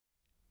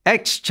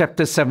Acts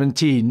chapter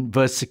 17,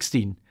 verse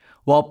 16.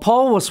 While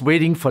Paul was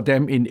waiting for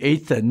them in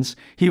Athens,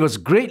 he was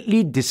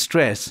greatly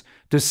distressed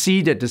to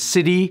see that the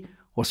city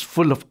was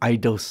full of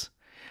idols.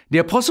 The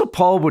Apostle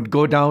Paul would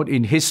go down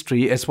in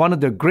history as one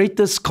of the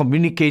greatest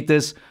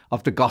communicators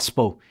of the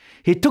gospel.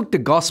 He took the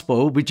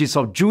gospel, which is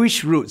of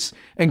Jewish roots,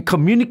 and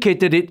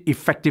communicated it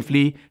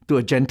effectively to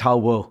a Gentile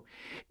world.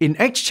 In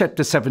Acts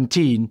chapter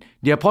 17,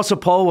 the Apostle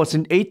Paul was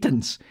in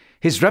Athens.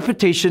 His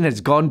reputation has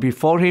gone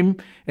before him,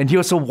 and he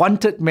was a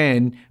wanted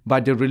man by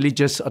the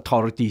religious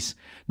authorities.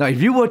 Now,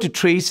 if you were to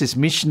trace his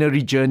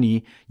missionary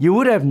journey, you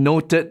would have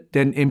noted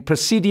that in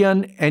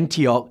Pisidian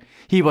Antioch,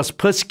 he was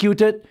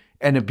persecuted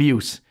and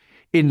abused.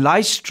 In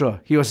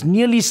Lystra, he was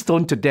nearly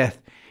stoned to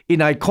death. In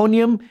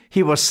Iconium,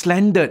 he was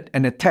slandered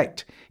and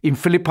attacked. In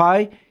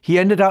Philippi, he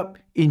ended up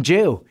in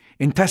jail.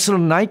 In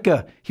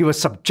Thessalonica, he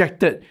was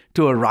subjected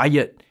to a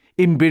riot.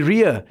 In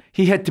Berea,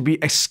 he had to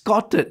be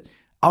escorted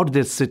out of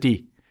the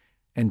city.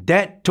 And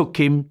that took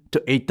him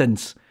to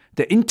Athens,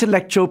 the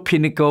intellectual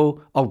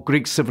pinnacle of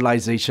Greek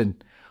civilization.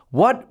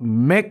 What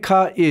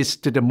Mecca is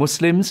to the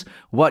Muslims,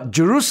 what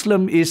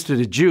Jerusalem is to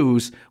the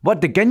Jews, what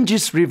the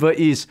Ganges River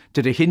is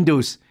to the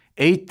Hindus,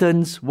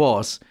 Athens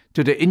was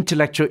to the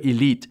intellectual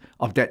elite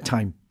of that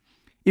time.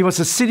 It was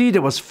a city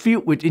that was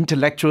filled with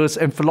intellectuals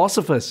and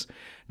philosophers.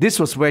 This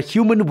was where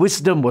human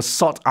wisdom was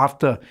sought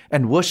after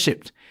and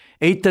worshipped.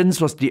 Athens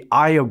was the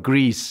eye of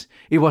Greece.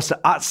 It was the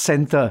art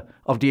center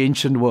of the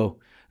ancient world.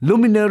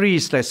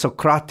 Luminaries like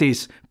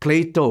Socrates,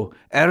 Plato,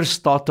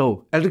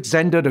 Aristotle,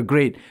 Alexander the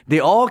Great, they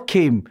all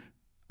came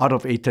out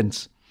of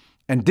Athens.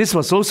 And this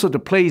was also the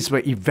place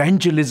where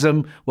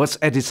evangelism was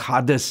at its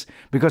hardest,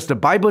 because the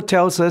Bible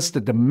tells us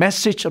that the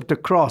message of the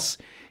cross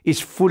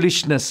is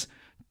foolishness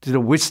to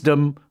the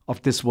wisdom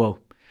of this world.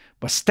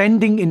 But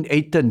standing in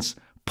Athens,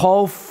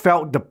 Paul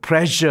felt the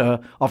pressure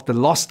of the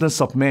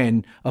lostness of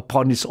man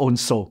upon his own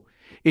soul.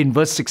 In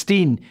verse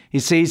 16, he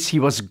says he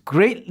was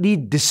greatly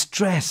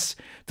distressed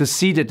to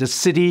see that the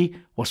city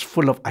was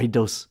full of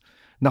idols.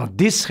 Now,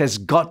 this has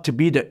got to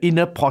be the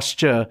inner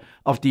posture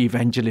of the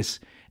evangelist.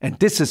 And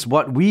this is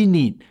what we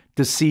need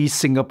to see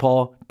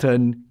Singapore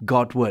turn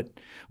Godward.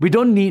 We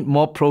don't need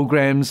more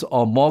programs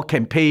or more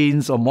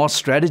campaigns or more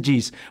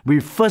strategies. We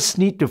first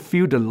need to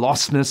feel the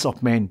lostness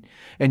of man.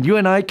 And you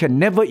and I can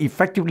never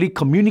effectively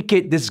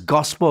communicate this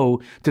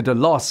gospel to the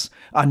lost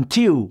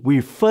until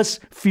we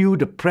first feel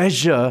the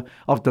pressure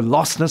of the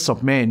lostness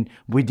of man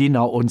within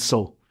our own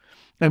soul.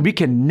 And we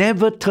can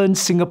never turn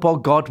Singapore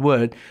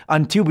Godward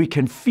until we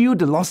can feel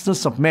the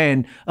lostness of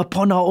man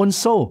upon our own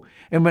soul.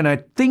 And when I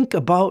think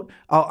about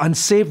our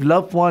unsaved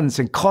loved ones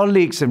and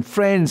colleagues and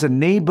friends and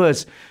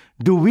neighbors,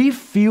 do we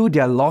feel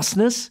their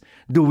lostness?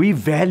 Do we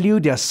value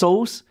their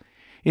souls?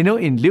 You know,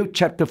 in Luke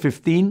chapter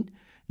 15,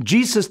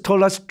 Jesus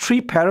told us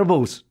 3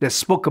 parables that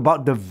spoke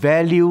about the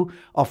value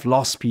of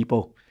lost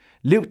people.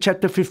 Luke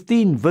chapter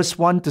 15, verse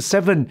 1 to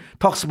 7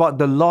 talks about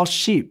the lost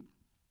sheep.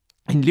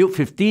 In Luke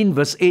 15,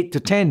 verse 8 to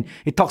 10,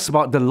 it talks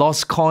about the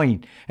lost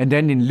coin. And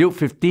then in Luke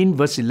 15,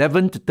 verse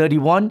 11 to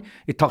 31,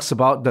 it talks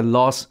about the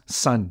lost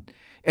son.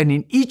 And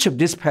in each of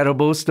these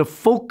parables, the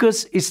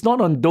focus is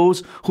not on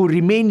those who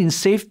remain in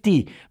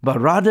safety, but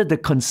rather the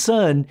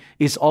concern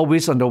is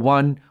always on the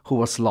one who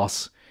was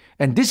lost.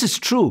 And this is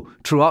true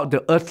throughout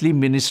the earthly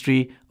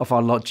ministry of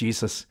our Lord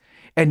Jesus.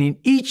 And in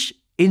each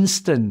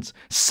instance,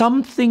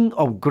 something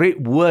of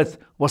great worth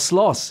was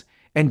lost,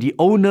 and the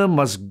owner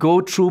must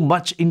go through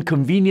much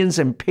inconvenience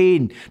and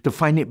pain to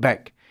find it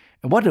back.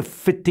 And what a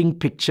fitting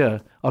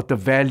picture of the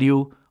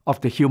value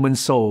of the human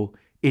soul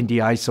in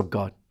the eyes of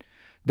God.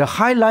 The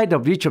highlight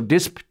of each of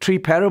these 3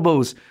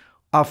 parables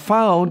are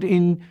found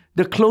in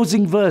the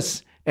closing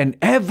verse, and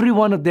every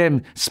one of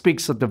them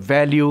speaks of the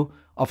value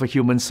of a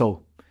human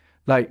soul.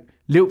 Like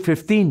Luke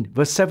 15,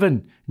 verse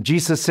 7,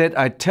 Jesus said,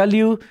 I tell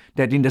you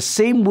that in the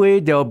same way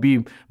there will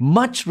be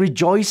much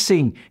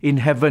rejoicing in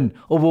heaven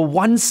over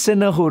one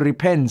sinner who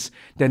repents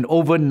than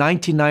over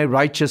 99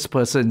 righteous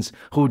persons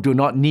who do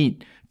not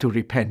need to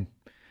repent.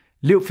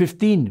 Luke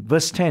 15,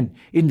 verse 10,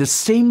 in the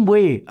same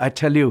way, I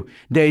tell you,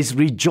 there is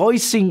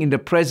rejoicing in the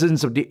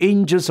presence of the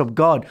angels of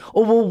God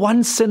over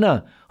one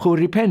sinner who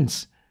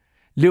repents.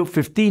 Luke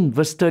 15,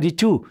 verse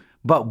 32,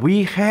 but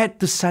we had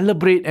to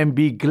celebrate and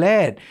be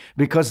glad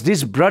because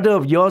this brother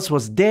of yours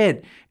was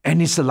dead and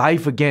is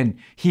alive again.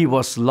 He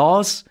was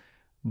lost,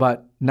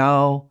 but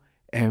now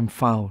am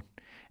found.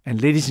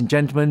 And ladies and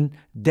gentlemen,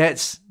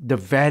 that's the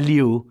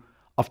value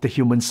of the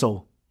human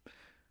soul.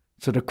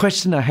 So the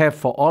question I have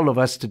for all of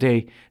us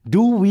today,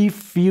 do we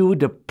feel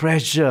the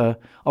pressure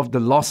of the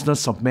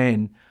lostness of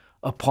man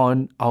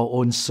upon our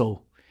own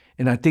soul?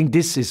 And I think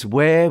this is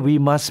where we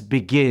must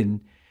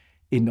begin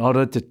in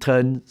order to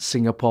turn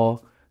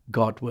Singapore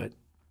Godward.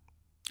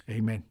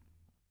 Amen.